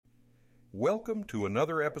Welcome to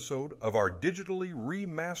another episode of our digitally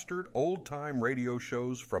remastered old-time radio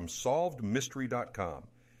shows from SolvedMystery.com.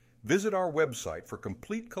 Visit our website for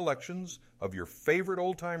complete collections of your favorite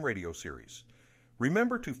old-time radio series.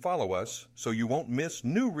 Remember to follow us so you won't miss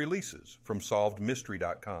new releases from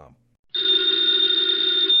SolvedMystery.com.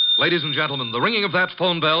 Ladies and gentlemen, the ringing of that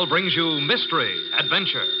phone bell brings you mystery,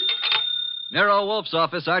 adventure. Nero, Wolfe's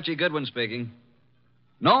office. Archie Goodwin speaking.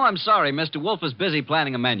 No, I'm sorry. Mr. Wolfe is busy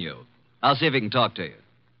planning a menu. I'll see if he can talk to you.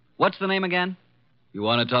 What's the name again? You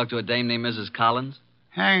want to talk to a dame named Mrs. Collins?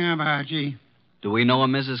 Hang up, Archie. Do we know a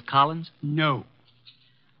Mrs. Collins? No.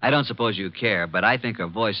 I don't suppose you care, but I think her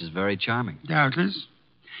voice is very charming. Doubtless.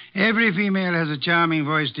 Every female has a charming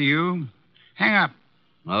voice to you. Hang up.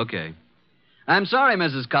 Okay. I'm sorry,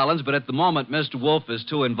 Mrs. Collins, but at the moment, Mr. Wolfe is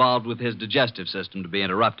too involved with his digestive system to be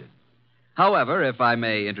interrupted. However, if I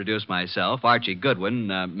may introduce myself, Archie Goodwin,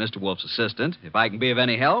 Mr. Wolfe's assistant, if I can be of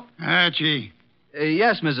any help. Archie.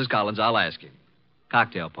 Yes, Mrs. Collins, I'll ask you.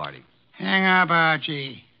 Cocktail party. Hang up,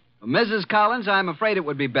 Archie. Mrs. Collins, I'm afraid it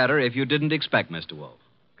would be better if you didn't expect Mr. Wolfe.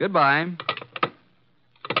 Goodbye.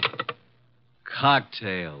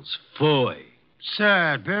 Cocktails. Phooey.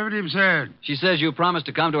 Absurd. Perfectly absurd. She says you promised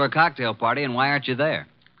to come to her cocktail party, and why aren't you there?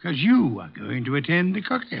 Because you are going to attend the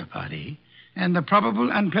cocktail party and the probable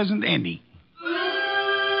unpleasant ending.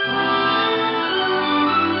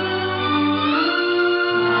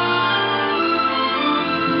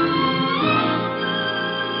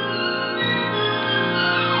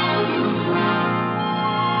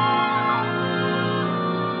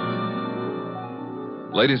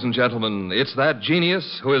 Ladies and gentlemen, it's that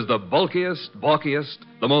genius who is the bulkiest, balkiest,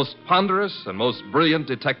 the most ponderous, and most brilliant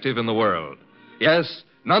detective in the world. Yes,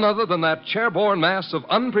 none other than that chairborne mass of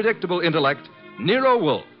unpredictable intellect, Nero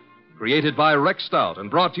Wolfe, created by Rex Stout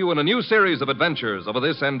and brought to you in a new series of adventures over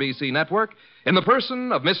this NBC network in the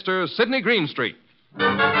person of Mr. Sidney Greenstreet.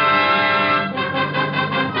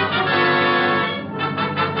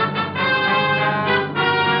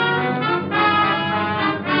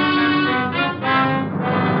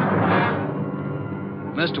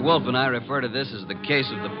 Mr. Wolfe and I refer to this as the case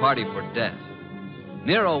of the party for death.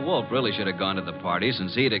 Nero Wolfe really should have gone to the party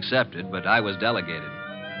since he'd accepted, but I was delegated.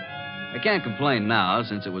 I can't complain now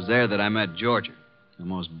since it was there that I met Georgia, the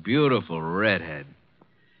most beautiful redhead.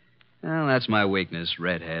 Well, that's my weakness,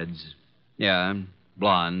 redheads. Yeah,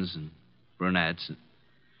 blondes and brunettes.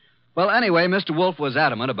 Well, anyway, Mr. Wolfe was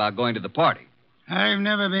adamant about going to the party. I've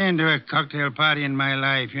never been to a cocktail party in my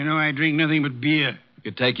life. You know, I drink nothing but beer. You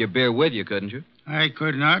could take your beer with you, couldn't you? I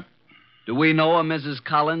could not. Do we know a Mrs.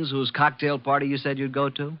 Collins whose cocktail party you said you'd go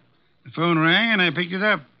to? The phone rang and I picked it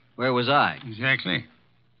up. Where was I? Exactly.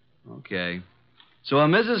 Okay. So a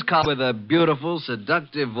Mrs. Collins with a beautiful,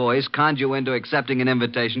 seductive voice conned you into accepting an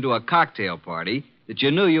invitation to a cocktail party that you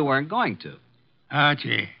knew you weren't going to.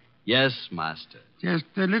 Archie. Yes, master. Just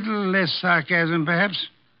a little less sarcasm, perhaps.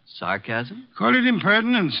 Sarcasm? Call it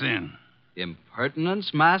impertinence, then.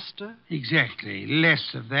 Impertinence, master? Exactly.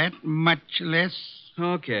 Less of that. Much less.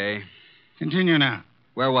 Okay. Continue now.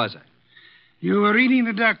 Where was I? You were reading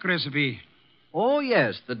the duck recipe. Oh,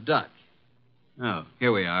 yes, the duck. Oh,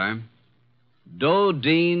 here we are.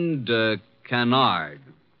 Dodine de canard.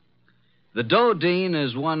 The dodine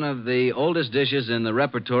is one of the oldest dishes in the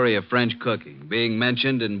repertory of French cooking, being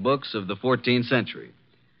mentioned in books of the 14th century.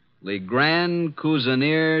 Le Grand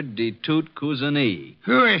Cuisinier de Toute Cuisine.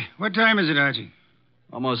 Hooey, what time is it, Archie?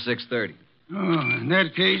 Almost 6:30. Oh, in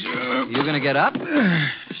that case... You going to get up?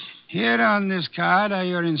 Here on this card are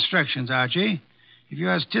your instructions, Archie. If you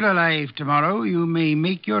are still alive tomorrow, you may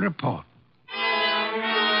make your report.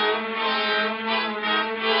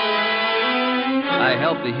 I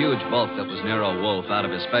helped the huge bulk that was Nero Wolfe out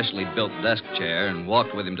of his specially built desk chair and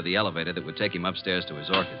walked with him to the elevator that would take him upstairs to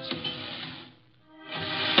his orchids.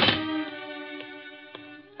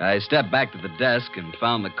 I stepped back to the desk and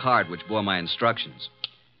found the card which bore my instructions.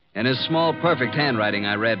 In his small, perfect handwriting,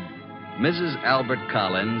 I read, Mrs. Albert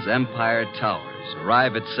Collins, Empire Towers.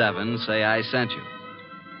 Arrive at 7, say I sent you.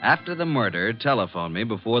 After the murder, telephone me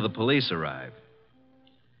before the police arrive.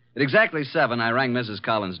 At exactly 7, I rang Mrs.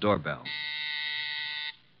 Collins' doorbell.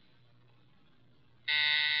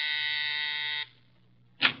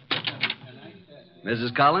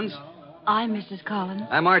 Mrs. Collins? I'm Mrs. Collins.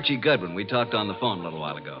 I'm Archie Goodwin. We talked on the phone a little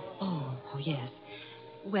while ago. Oh, yes.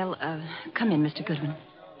 Well, come in, Mr. Goodwin.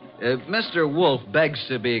 Mr. Wolfe begs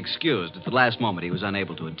to be excused. At the last moment, he was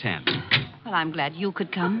unable to attend. Well, I'm glad you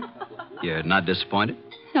could come. You're not disappointed?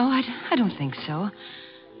 No, I don't think so.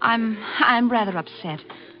 I'm rather upset.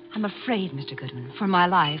 I'm afraid, Mr. Goodwin, for my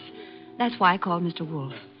life. That's why I called Mr.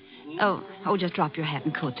 Wolfe. Oh, just drop your hat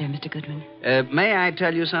and coat there, Mr. Goodwin. May I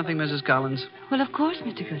tell you something, Mrs. Collins? Well, of course,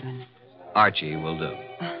 Mr. Goodwin. Archie will do.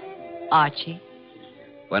 Archie.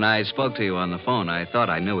 When I spoke to you on the phone, I thought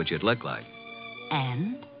I knew what you'd look like.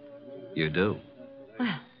 And? You do.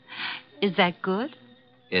 Well, is that good?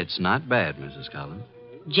 It's not bad, Mrs. Collins.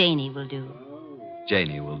 Janie will do.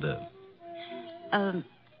 Janie will do.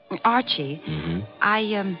 Archie,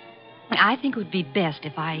 I think it would be best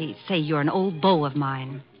if I say you're an old beau of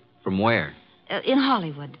mine. From where? In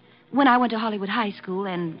Hollywood. When I went to Hollywood High School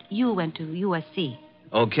and you went to USC.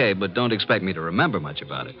 Okay, but don't expect me to remember much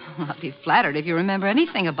about it. I'll be flattered if you remember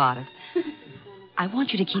anything about it. I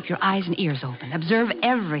want you to keep your eyes and ears open. Observe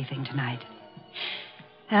everything tonight.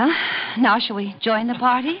 Well, now shall we join the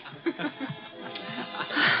party?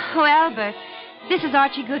 Oh, Albert, this is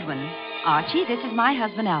Archie Goodwin. Archie, this is my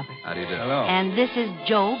husband, Albert. How do you do? Hello. And this is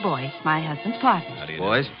Joe Boyce, my husband's partner. How do you do?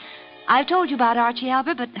 Boys? I've told you about Archie,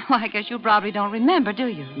 Albert, but well, I guess you probably don't remember, do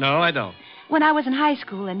you? No, I don't. When I was in high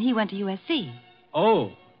school and he went to USC.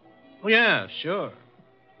 Oh, yeah, sure.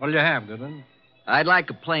 What'll you have, Goodwin? I'd like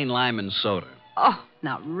a plain lime and soda. Oh,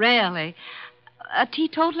 now, really? A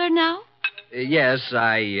teetotaler now? Yes,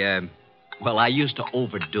 I used to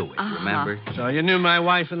overdo it, remember? So you knew my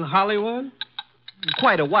wife in Hollywood?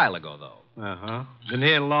 Quite a while ago, though. Uh-huh. Been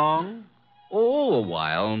here long? Oh, a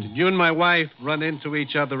while. Did you and my wife run into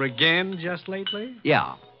each other again just lately?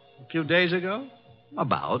 Yeah, A few days ago?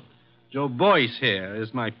 about. Joe Boyce here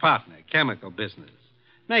is my partner, chemical business.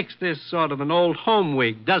 Makes this sort of an old home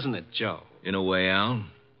week, doesn't it, Joe? In a way, Al.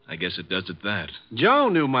 I guess it does it that. Joe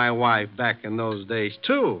knew my wife back in those days,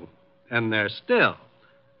 too. And they're still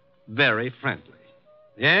very friendly.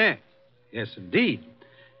 Yes, indeed.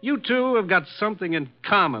 You two have got something in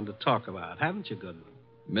common to talk about, haven't you, Goodwin?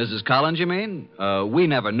 Mrs. Collins, you mean? We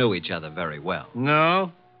never knew each other very well.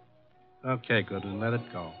 No? Okay, Goodwin, let it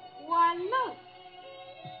go. Why, look.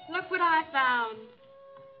 Look what I found.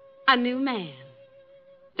 A new man.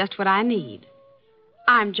 Just what I need.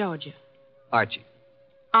 I'm Georgia. Archie,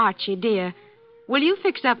 Archie, dear, will you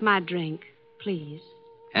fix up my drink, please?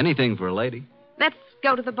 anything for a lady. Let's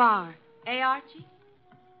go to the bar. Eh, Archie?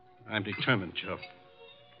 I'm determined, Joe.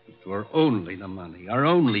 If it were only the money, or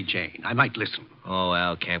only Jane, I might listen. Oh,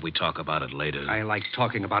 Al, can't we talk about it later? I like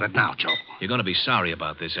talking about it now, Joe. You're going to be sorry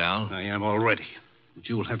about this, Al. I am already. But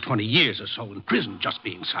you'll have 20 years or so in prison just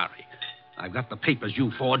being sorry. I've got the papers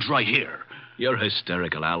you forged right here. You're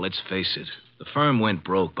hysterical, Al. Let's face it. The firm went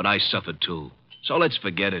broke, but I suffered too. So let's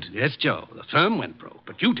forget it. Yes, Joe, the firm went broke,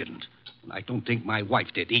 but you didn't. And I don't think my wife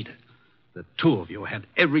did either. The two of you had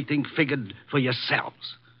everything figured for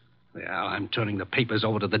yourselves. Well, I'm turning the papers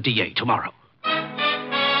over to the DA tomorrow.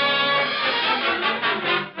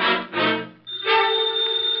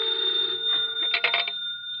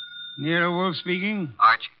 Nero Wolfe speaking.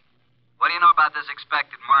 Archie, what do you know about this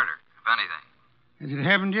expected murder, if anything? Has it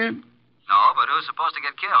happened yet? No, but who's supposed to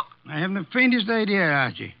get killed? I haven't the faintest idea,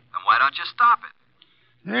 Archie. Then why don't you stop it?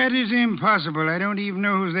 That is impossible. I don't even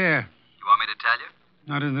know who's there. You want me to tell you?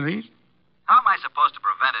 Not in the least. How am I supposed to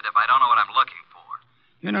prevent it if I don't know what I'm looking for?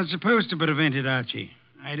 You're not supposed to prevent it, Archie.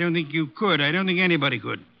 I don't think you could. I don't think anybody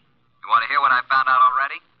could. You want to hear what I found out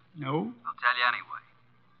already? No? I'll tell you anyway.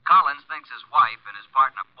 Collins thinks his wife and his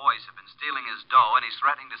partner Boyce have been stealing his dough, and he's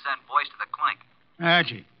threatening to send Boyce to the clink.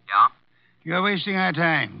 Archie, Yeah? you're wasting our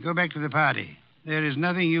time. Go back to the party. There is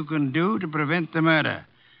nothing you can do to prevent the murder.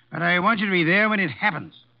 But I want you to be there when it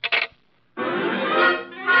happens.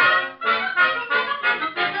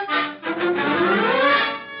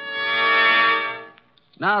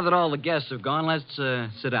 Now that all the guests have gone, let's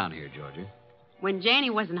sit down here, Georgia. When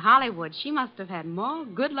Janie was in Hollywood, she must have had more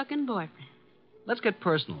good-looking boyfriends. Let's get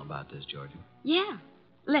personal about this, Georgia. Yeah,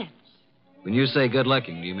 let's. When you say good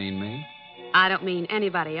looking, do you mean me? I don't mean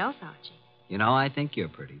anybody else, Archie. You know, I think you're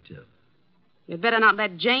pretty, too. You'd better not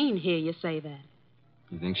let Jane hear you say that.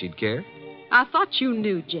 You think she'd care? I thought you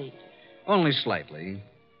knew Jane. Only slightly.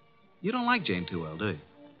 You don't like Jane too well, do you?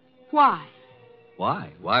 Why?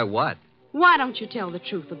 Why? Why what? Why don't you tell the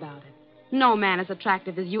truth about it? No man as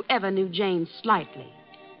attractive as you ever knew Jane slightly.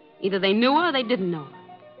 Either they knew her or they didn't know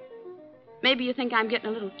her. Maybe you think I'm getting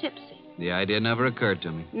a little tipsy. The idea never occurred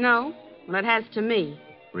to me. No? Well, it has to me.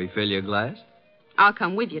 Refill your glass? I'll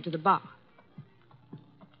come with you to the bar.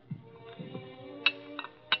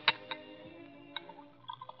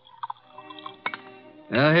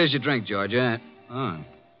 Well, here's your drink, Georgia. Oh,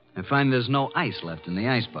 I find there's no ice left in the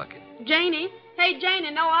ice bucket. Janie? Hey,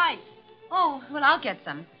 Janie, no ice. Oh, well, I'll get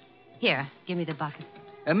some. Here, give me the bucket.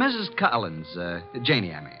 Mrs. Collins,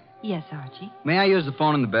 Janie, I mean. Yes, Archie. May I use the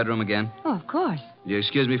phone in the bedroom again? Oh, of course. Will you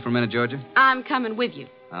excuse me for a minute, Georgia? I'm coming with you.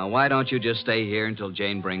 Why don't you just stay here until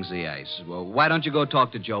Jane brings the ice? Well, why don't you go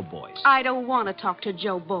talk to Joe Boyce? I don't want to talk to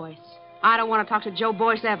Joe Boyce. I don't want to talk to Joe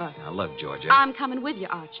Boyce ever. Now, look, Georgia. I'm coming with you,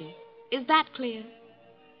 Archie. Is that clear?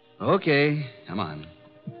 Okay, come on.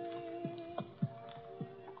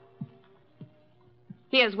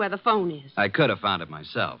 Here's where the phone is. I could have found it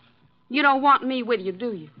myself. You don't want me with you,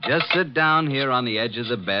 do you? Just sit down here on the edge of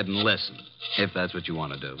the bed and listen, if that's what you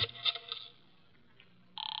want to do.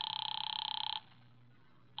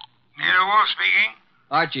 Nero Wolfe speaking.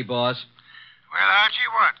 Archie, boss. Well, Archie,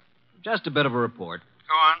 what? Just a bit of a report.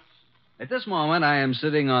 Go on. At this moment, I am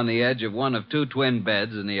sitting on the edge of one of two twin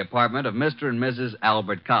beds in the apartment of Mr. and Mrs.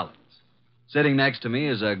 Albert Collins. Sitting next to me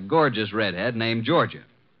is a gorgeous redhead named Georgia.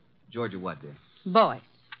 Georgia what, dear? Boyce.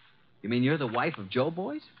 You mean you're the wife of Joe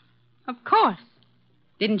Boyce? Of course.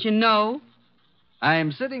 Didn't you know? I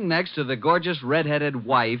am sitting next to the gorgeous redheaded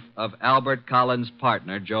wife of Albert Collins'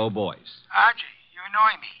 partner, Joe Boyce. Archie, you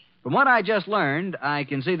annoy me. From what I just learned, I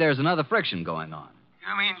can see there's another friction going on.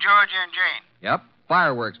 You mean Georgia and Jane? Yep,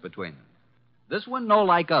 fireworks between them. This one no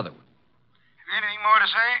like other one. Have you anything more to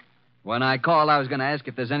say? When I called, I was going to ask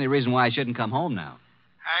if there's any reason why I shouldn't come home now.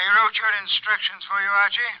 I wrote your instructions for you,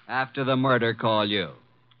 Archie. After the murder, call you.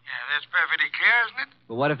 Yeah, that's perfectly clear, isn't it?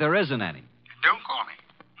 But what if there isn't any? Don't call me.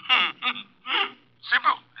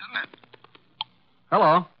 Simple, isn't it?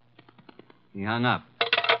 Hello. He hung up.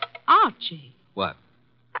 Archie. What?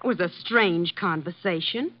 That was a strange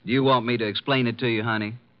conversation. Do you want me to explain it to you,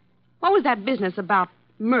 honey? What was that business about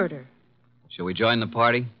murder? Shall we join the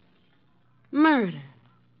party? Murder.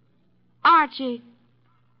 Archie,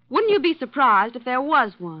 wouldn't you be surprised if there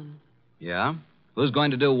was one? Yeah? Who's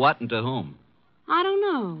going to do what and to whom? I don't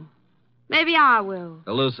know. Maybe I will.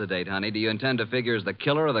 Elucidate, honey. Do you intend to figure as the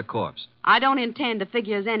killer or the corpse? I don't intend to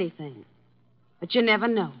figure as anything. But you never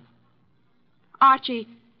know. Archie,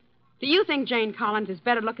 do you think Jane Collins is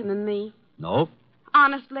better looking than me? Nope.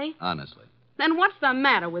 Honestly? Honestly. Then what's the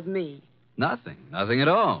matter with me? Nothing. Nothing at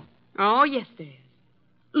all. Oh, yes, there is.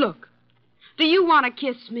 Look, do you want to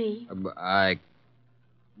kiss me?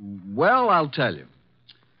 Well, I'll tell you.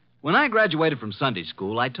 When I graduated from Sunday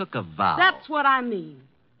school, I took a vow. That's what I mean.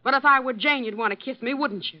 But if I were Jane, you'd want to kiss me,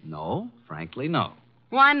 wouldn't you? No, frankly, no.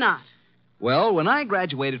 Why not? Well, when I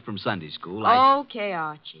graduated from Sunday school, Okay,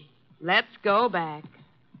 Archie. Let's go back.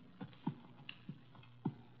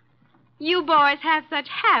 You boys have such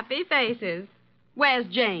happy faces. Where's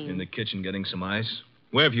Jane? In the kitchen getting some ice.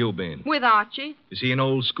 Where have you been? With Archie. Is he an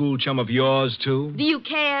old school chum of yours, too? Do you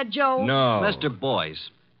care, Joe? No. Mr. Boyce,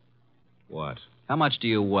 What? how much do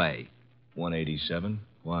you weigh? 187?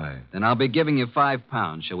 Why? Then I'll be giving you 5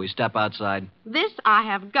 pounds. Shall we step outside? This I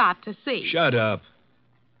have got to see. Shut up.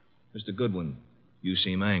 Mr. Goodwin, you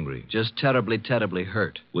seem angry. Just terribly, terribly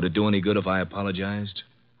hurt. Would it do any good if I apologized?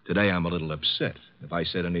 Today I'm a little upset. If I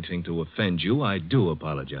said anything to offend you, I do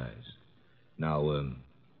apologize. Now,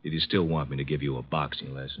 if you still want me to give you a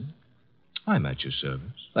boxing lesson, I'm at your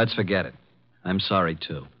service. Let's forget it. I'm sorry,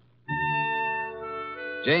 too.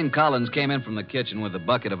 Jane Collins came in from the kitchen with a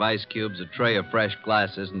bucket of ice cubes, a tray of fresh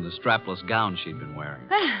glasses, and the strapless gown she'd been wearing.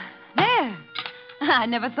 There. I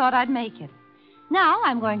never thought I'd make it. Now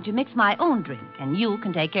I'm going to mix my own drink, and you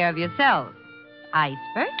can take care of yourselves. Ice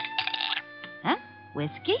first. Huh?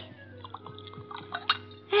 Whiskey.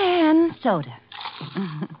 And soda.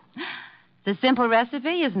 It's a simple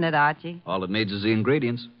recipe, isn't it, Archie? All it needs is the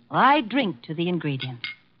ingredients. Well, I drink to the ingredients.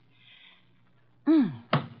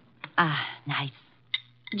 Nice.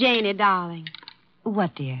 Janie, darling,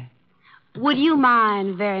 What, dear? would you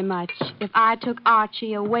mind very much if I took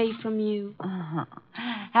Archie away from you?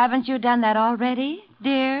 Haven't you done that already,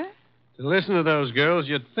 dear? To listen to those girls,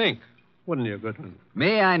 you'd think, wouldn't you, Goodwin?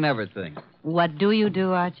 Me, I never think. What do you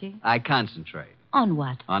do, Archie? I concentrate On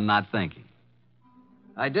what? on not thinking.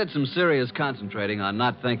 I did some serious concentrating on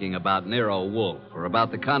not thinking about Nero Wolfe or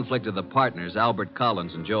about the conflict of the partners, Albert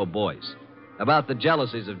Collins and Joe Boyce, about the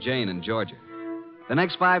jealousies of Jane and Georgia. The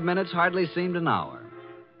next 5 minutes hardly seemed an hour.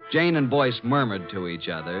 Jane and Boyce murmured to each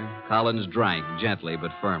other. Collins drank gently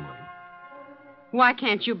but firmly. Why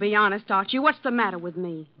can't you be honest, Archie? What's the matter with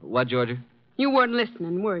me? What, Georgia? You weren't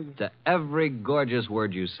listening, were you? To every gorgeous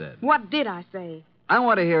word you said. What did I say? I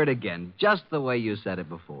want to hear it again, just the way you said it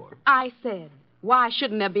before. I said, why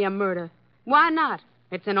shouldn't there be a murder? Why not?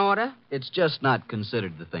 It's an order. It's just not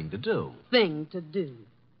considered the thing to do. Thing to do.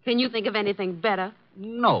 Can you think of anything better?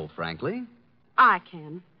 No, frankly. I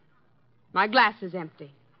can. My glass is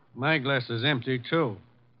empty. My glass is empty, too.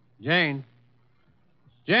 Jane.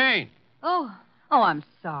 Jane! Oh, I'm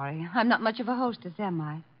sorry. I'm not much of a hostess, am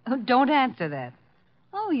I? Oh, don't answer that.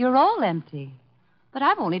 Oh, you're all empty. But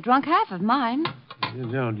I've only drunk half of mine.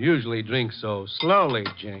 You don't usually drink so slowly,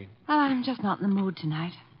 Jane. Well, I'm just not in the mood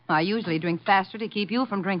tonight. I usually drink faster to keep you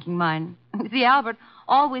from drinking mine. See, Albert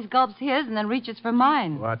always gulps his and then reaches for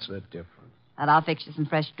mine. What's the difference? And I'll fix you some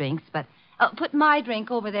fresh drinks, but put my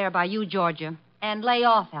drink over there by you, Georgia, and lay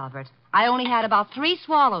off, Albert. I only had about 3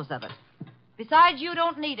 swallows of it. Besides, you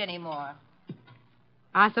don't need any more.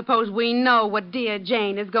 I suppose we know what dear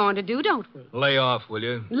Jane is going to do, don't we? Lay off, will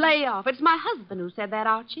you? Lay off. It's my husband who said that,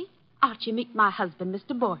 Archie. Archie, meet my husband,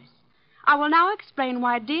 Mr. Boyce. I will now explain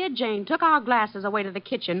why dear Jane took our glasses away to the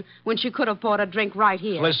kitchen when she could have bought a drink right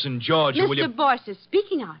here. Listen, Georgia, will you... Mr. Boyce is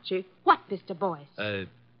speaking, Archie. What, Mr. Boyce?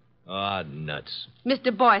 Nuts.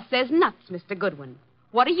 Mr. Boyce says nuts, Mr. Goodwin.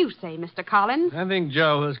 What do you say, Mr. Collins? I think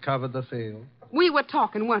Joe has covered the field. We were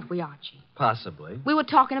talking, weren't we, Archie? Possibly. We were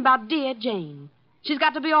talking about dear Jane. She's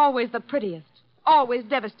got to be always the prettiest, always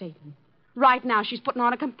devastating. Right now, she's putting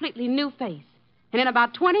on a completely new face. And in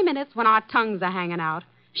about 20 minutes, when our tongues are hanging out,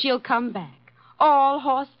 she'll come back, all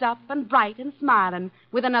horsed up and bright and smiling,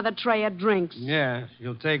 with another tray of drinks. Yeah,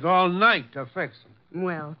 she'll take all night to fix them.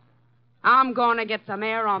 Well, I'm going to get some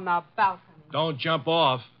air on the balcony. Don't jump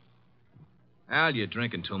off. Al, you're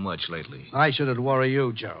drinking too much lately. I shouldn't worry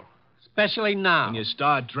you, Joe. Especially now. When you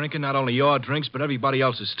start drinking, not only your drinks, but everybody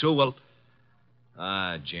else's too, well...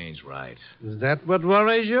 Jane's right. Is that what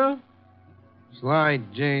worries you?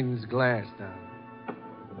 Slide Jane's glass down.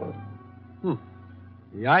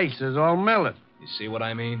 The ice is all melted. You see what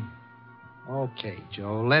I mean? Okay,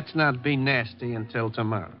 Joe, let's not be nasty until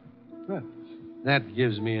tomorrow. Huh. That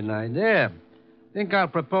gives me an idea. Think I'll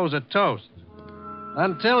propose a toast.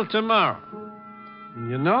 Until tomorrow.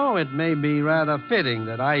 You know, it may be rather fitting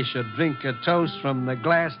that I should drink a toast from the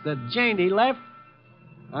glass that Janey left.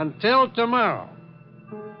 Until tomorrow.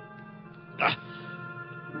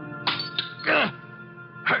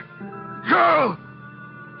 Go!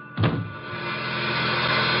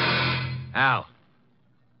 Al?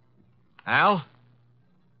 Al?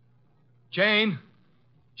 Jane?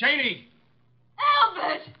 Janey!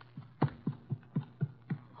 Albert!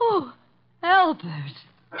 Oh, Albert.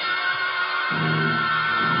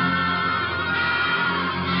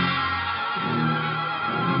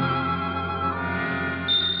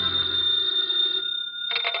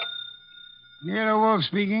 Nero Wolfe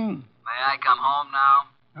speaking. May I come home now?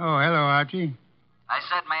 Oh, hello, Archie. I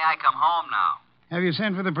said, may I come home now? Have you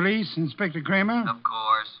sent for the police, Inspector Kramer? Of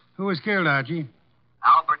course. Who was killed, Archie?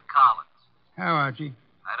 Albert Collins. How, Archie?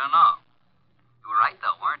 I don't know. You were right,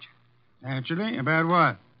 though, weren't you? Naturally. About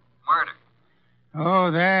what? Murder.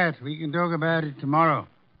 Oh, that. We can talk about it tomorrow.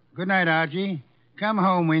 Good night, Archie. Come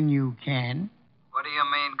home when you can. What do you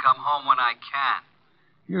mean, come home when I can?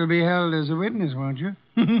 You'll be held as a witness, won't you?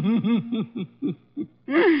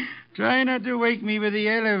 Try not to wake me with the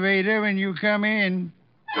elevator when you come in.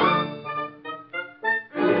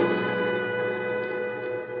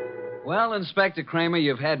 Well, Inspector Kramer,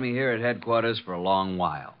 you've had me here at headquarters for a long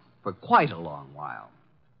while. For quite a long while.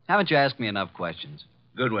 Haven't you asked me enough questions?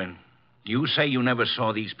 Goodwin, you say you never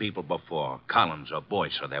saw these people before, Collins or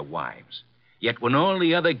Boyce or their wives. Yet when all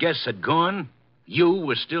the other guests had gone, you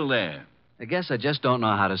were still there. I guess I just don't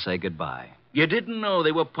know how to say goodbye. You didn't know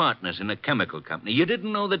they were partners in a chemical company. You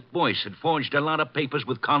didn't know that Boyce had forged a lot of papers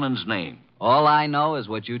with Collins' name. All I know is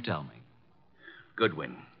what you tell me.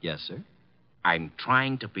 Goodwin. Yes, sir? I'm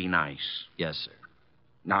trying to be nice. Yes, sir.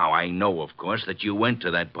 Now, I know, of course, that you went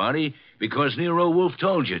to that party because Nero Wolfe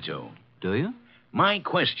told you to. Do you? My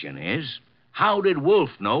question is, how did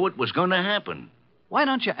Wolfe know it was going to happen? Why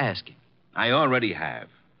don't you ask him? I already have.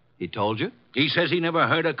 He told you? He says he never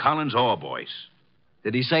heard of Collins or Boyce.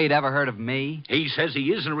 Did he say he'd ever heard of me? He says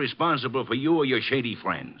he isn't responsible for you or your shady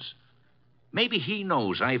friends. Maybe he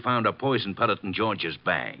knows I found a poison pellet in George's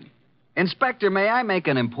bag. Inspector, may I make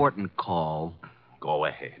an important call? Go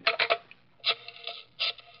ahead.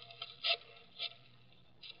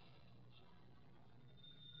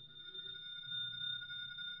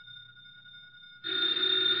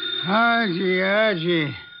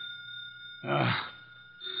 Archie.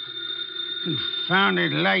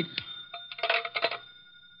 Confounded light.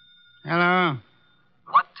 Hello?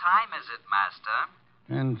 What time is it, Master?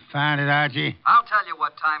 Confounded, Archie. I'll tell you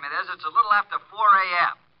what time it is. It's a little after 4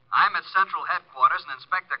 a.m. I'm at Central Headquarters, and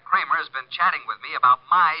Inspector Kramer has been chatting with me about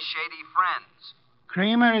my shady friends.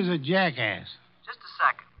 Kramer is a jackass. Just a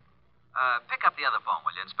second. Pick up the other phone,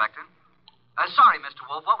 will you, Inspector? Sorry, Mr.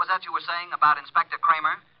 Wolfe. What was that you were saying about Inspector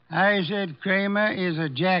Kramer? I said Kramer is a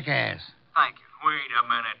jackass. Thank you. Wait a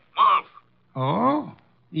minute. Wolfe, Oh?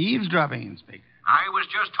 Eavesdropping, Inspector. I was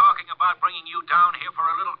just talking about bringing you down here for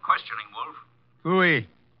a little questioning, Wolfe. Fooey.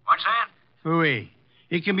 What's that? Fooey.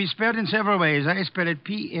 It can be spelled in several ways. I spell it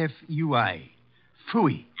P-F-U-I.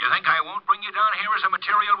 phooey. You think I won't bring you down here as a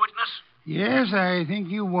material witness? Yes, I think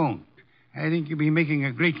you won't. I think you'd be making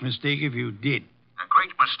a great mistake if you did. A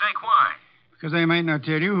great mistake? Why? Because I might not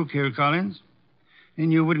tell you who killed Collins.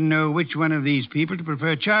 Then you wouldn't know which one of these people to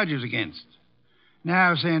prefer charges against.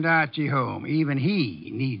 Now send Archie home. Even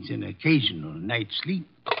he needs an occasional night's sleep.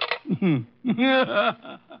 What do you think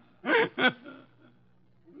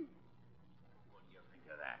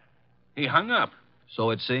of that? He hung up.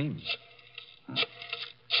 So it seems.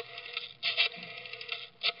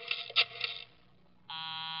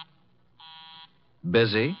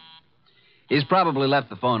 Busy? He's probably left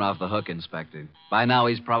the phone off the hook, Inspector. By now,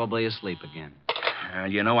 he's probably asleep again.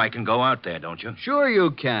 You know I can go out there, don't you? Sure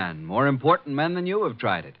you can. More important men than you have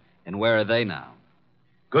tried it. And where are they now?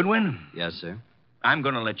 Goodwin? Yes, sir. I'm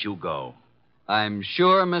going to let you go. I'm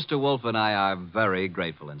sure Mr. Wolfe and I are very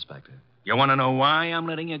grateful, Inspector. You want to know why I'm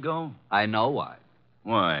letting you go? I know why.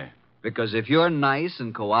 Why? Because if you're nice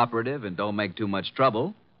and cooperative and don't make too much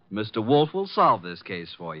trouble, Mr. Wolfe will solve this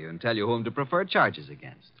case for you and tell you whom to prefer charges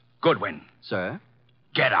against. Goodwin, Sir?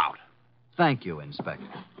 get out. Thank you, Inspector.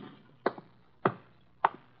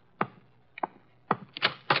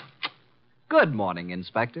 Good morning,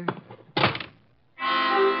 Inspector.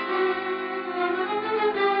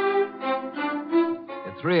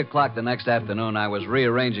 At 3 o'clock the next afternoon, I was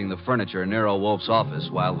rearranging the furniture in Nero Wolfe's office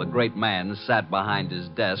while the great man sat behind his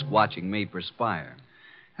desk watching me perspire.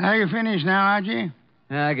 Are you finished now, Archie?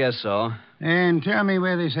 Yeah, I guess so. And tell me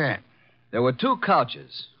where they sat. There were 2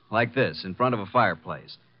 couches, like this, in front of a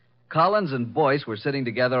fireplace. Collins and Boyce were sitting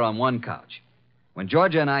together on one couch. When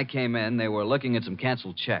Georgia and I came in, they were looking at some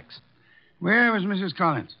canceled checks. Where was Mrs.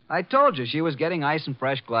 Collins? I told you she was getting ice and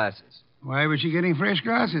fresh glasses. Why was she getting fresh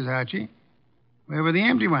glasses, Archie? Where were the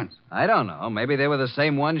empty ones? I don't know. Maybe they were the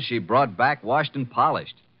same ones she brought back, washed and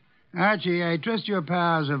polished. Archie, I trust your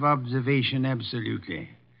powers of observation absolutely.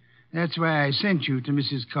 That's why I sent you to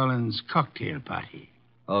Mrs. Collins' cocktail party.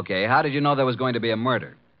 Okay, how did you know there was going to be a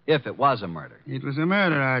murder? If it was a murder. It was a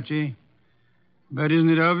murder, Archie. But isn't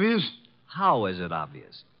it obvious? How is it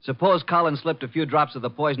obvious? Suppose Collins slipped a few drops of the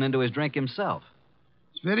poison into his drink himself.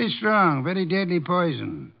 It's very strong, very deadly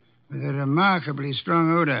poison, with a remarkably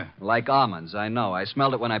strong odor. Like almonds, I know. I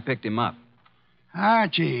smelled it when I picked him up.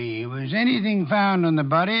 Archie, was anything found on the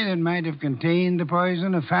body that might have contained the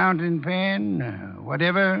poison? A fountain pen?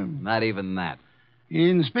 Whatever? Not even that.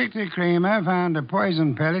 Inspector Kramer found a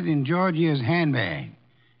poison pellet in Georgia's handbag.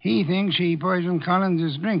 He thinks she poisoned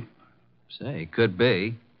Collins' drink. Say, could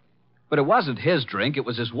be. But it wasn't his drink, it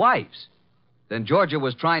was his wife's. Then Georgia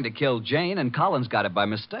was trying to kill Jane, and Collins got it by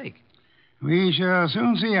mistake. We shall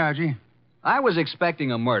soon see, Archie. I was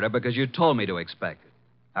expecting a murder because you told me to expect it.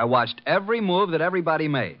 I watched every move that everybody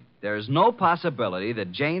made. There's no possibility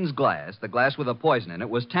that Jane's glass, the glass with the poison in it,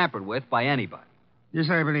 was tampered with by anybody. Yes,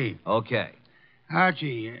 I believe. Okay.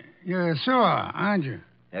 Archie, you're sore, aren't you?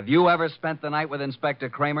 Have you ever spent the night with Inspector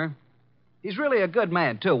Kramer? He's really a good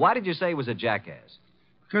man, too. Why did you say he was a jackass?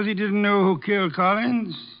 Because he didn't know who killed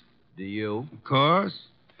Collins? Do you? Of course.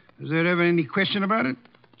 Was there ever any question about it?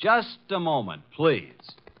 Just a moment, please.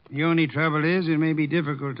 The only trouble is it may be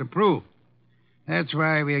difficult to prove. That's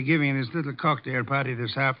why we are giving this little cocktail party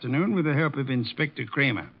this afternoon with the help of Inspector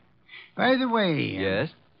Kramer. By the way... Yes?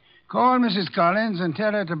 Call Mrs. Collins and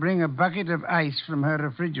tell her to bring a bucket of ice from her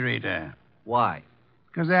refrigerator. Why?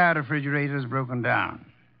 Because our refrigerator's broken down.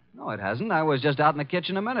 No, it hasn't. I was just out in the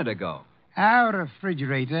kitchen a minute ago. Our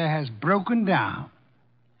refrigerator has broken down.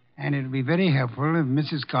 And it would be very helpful if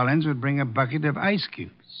Mrs. Collins would bring a bucket of ice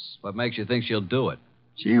cubes. What makes you think she'll do it?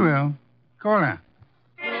 She will. Call her.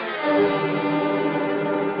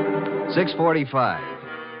 6:45.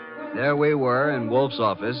 There we were in Wolfe's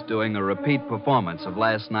office doing a repeat performance of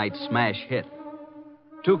last night's smash hit.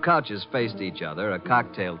 2 couches faced each other, a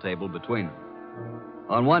cocktail table between them.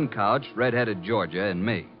 On one couch, red-headed Georgia and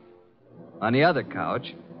me. On the other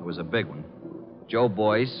couch, it was a big one, Joe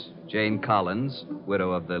Boyce, Jane Collins,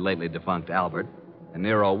 widow of the lately defunct Albert, and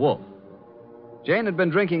Nero Wolfe. Jane had been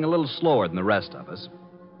drinking a little slower than the rest of us.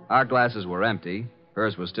 Our glasses were empty.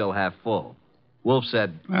 Hers was still half full. Wolfe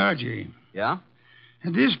said... Archie. Yeah?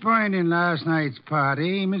 At this point in last night's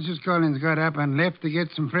party, Mrs. Collins got up and left to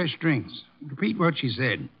get some fresh drinks. Repeat what she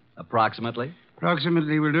said. Approximately?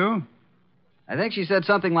 Approximately will do. I think she said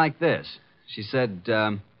something like this. She said,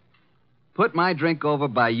 put my drink over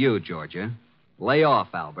by you, Georgia. Lay off,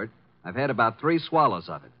 Albert. I've had about 3 swallows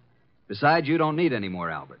of it. Besides, you don't need any more,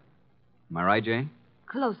 Albert. Am I right, Jane?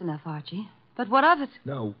 Close enough, Archie. But what of it?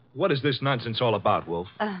 Now, what is this nonsense all about, Wolfe?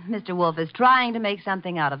 Mr. Wolfe is trying to make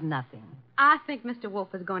something out of nothing. I think Mr.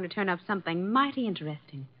 Wolfe is going to turn up something mighty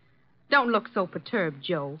interesting. Don't look so perturbed,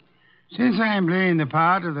 Joe. Since I'm playing the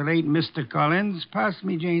part of the late Mr. Collins, pass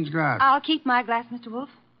me Jane's glass. I'll keep my glass, Mr. Wolfe.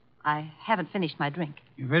 I haven't finished my drink.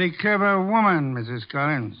 You're a very clever woman, Mrs.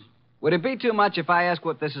 Collins. Would it be too much if I ask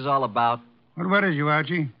what this is all about? What worries you,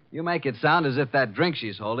 Archie? You make it sound as if that drink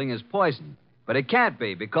she's holding is poison. But it can't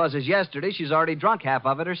be, because as yesterday, she's already drunk half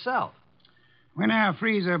of it herself. When our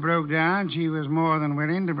freezer broke down, she was more than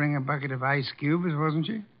willing to bring a bucket of ice cubes, wasn't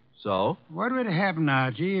she? So? What would happen,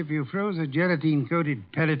 Archie, if you froze a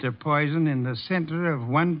gelatine-coated pellet of poison in the center of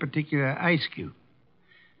one particular ice cube?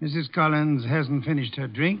 Mrs. Collins hasn't finished her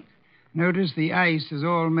drink. Notice the ice is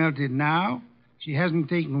all melted now. She hasn't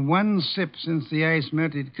taken one sip since the ice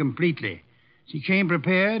melted completely. She came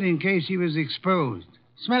prepared in case she was exposed.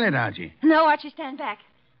 Smell it, Archie. No, Archie, stand back.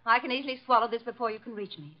 I can easily swallow this before you can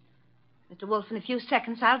reach me. Mr. Wolfe, in a few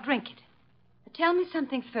seconds, I'll drink it. But tell me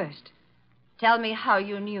something first. Tell me how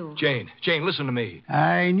you knew. Jane, listen to me.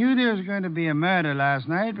 I knew there was going to be a murder last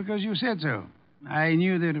night because you said so. I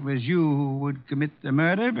knew that it was you who would commit the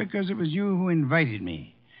murder because it was you who invited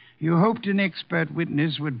me. You hoped an expert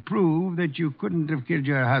witness would prove that you couldn't have killed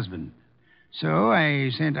your husband. So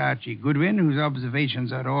I sent Archie Goodwin, whose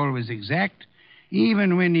observations are always exact,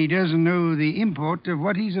 even when he doesn't know the import of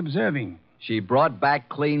what he's observing. She brought back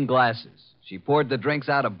clean glasses. She poured the drinks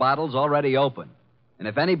out of bottles already open. And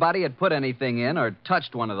if anybody had put anything in or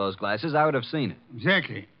touched one of those glasses, I would have seen it.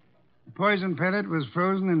 Exactly. The poison pellet was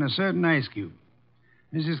frozen in a certain ice cube.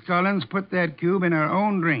 Mrs. Collins put that cube in her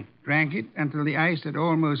own drink, drank it until the ice had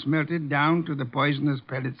almost melted down to the poisonous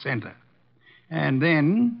pellet center. And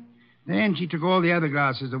then she took all the other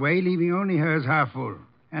glasses away, leaving only hers half full.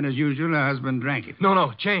 And as usual, her husband drank it.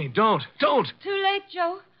 No, Jane, don't. Too late,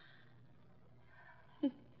 Joe.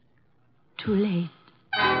 Too late.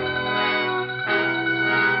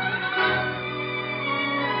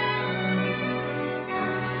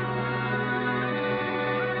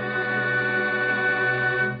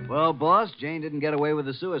 Well, boss, Jane didn't get away with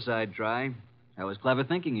the suicide try. That was clever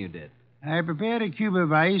thinking you did. I prepared a cube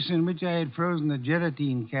of ice in which I had frozen a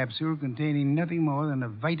gelatine capsule containing nothing more than a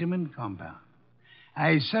vitamin compound.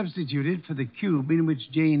 I substituted for the cube in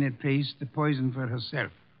which Jane had placed the poison for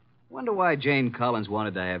herself. Wonder why Jane Collins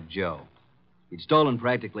wanted to have Joe. He'd stolen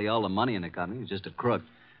practically all the money in the company. He was just a crook.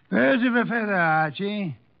 Birds of a feather,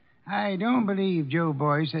 Archie. I don't believe Joe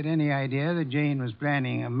Boyce had any idea that Jane was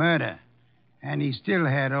planning a murder. And he still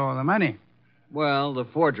had all the money. Well, the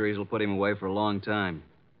forgeries will put him away for a long time.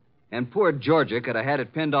 And poor Georgia could have had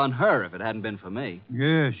it pinned on her if it hadn't been for me.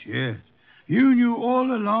 Yes. You knew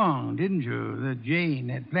all along, didn't you, that Jane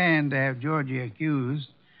had planned to have Georgia accused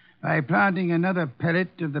by planting another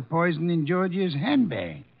pellet of the poison in Georgia's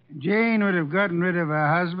handbag. Jane would have gotten rid of her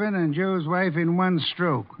husband and Joe's wife in one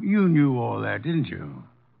stroke. You knew all that, didn't you?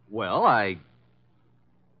 Well,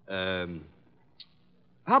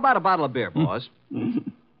 how about a bottle of beer, boss?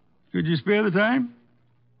 Could you spare the time?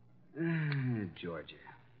 Georgia.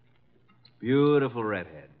 Beautiful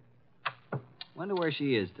redhead. Wonder where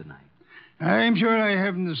she is tonight. I'm sure I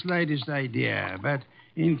haven't the slightest idea, but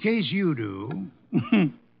in case you do...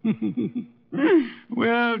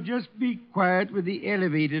 Well, just be quiet with the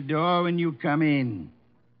elevator door when you come in.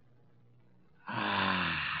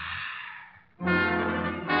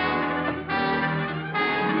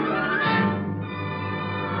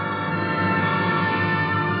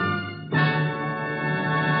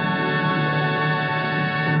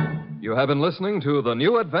 You have been listening to The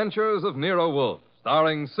New Adventures of Nero Wolfe,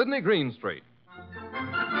 starring Sidney Greenstreet.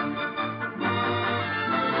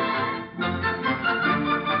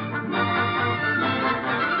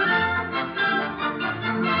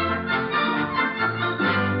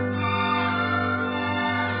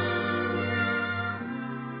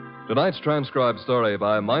 Tonight's transcribed story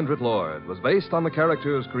by Mindred Lord was based on the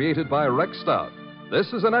characters created by Rex Stout.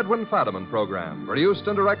 This is an Edwin Fadiman program, produced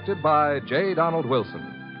and directed by J. Donald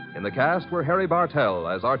Wilson. In the cast were Harry Bartell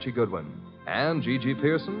as Archie Goodwin, and G.G.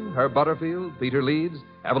 Pearson, Herb Butterfield, Peter Leeds,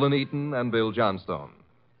 Evelyn Eaton, and Bill Johnstone.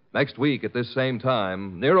 Next week at this same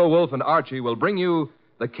time, Nero Wolfe and Archie will bring you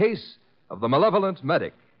The Case of the Malevolent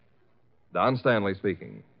Medic. Don Stanley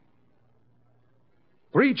speaking.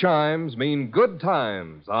 3 chimes mean good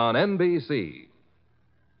times on NBC.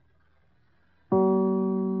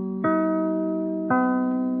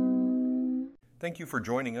 Thank you for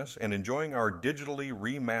joining us and enjoying our digitally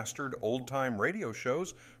remastered old-time radio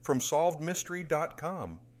shows from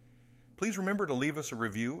SolvedMystery.com. Please remember to leave us a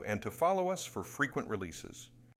review and to follow us for frequent releases.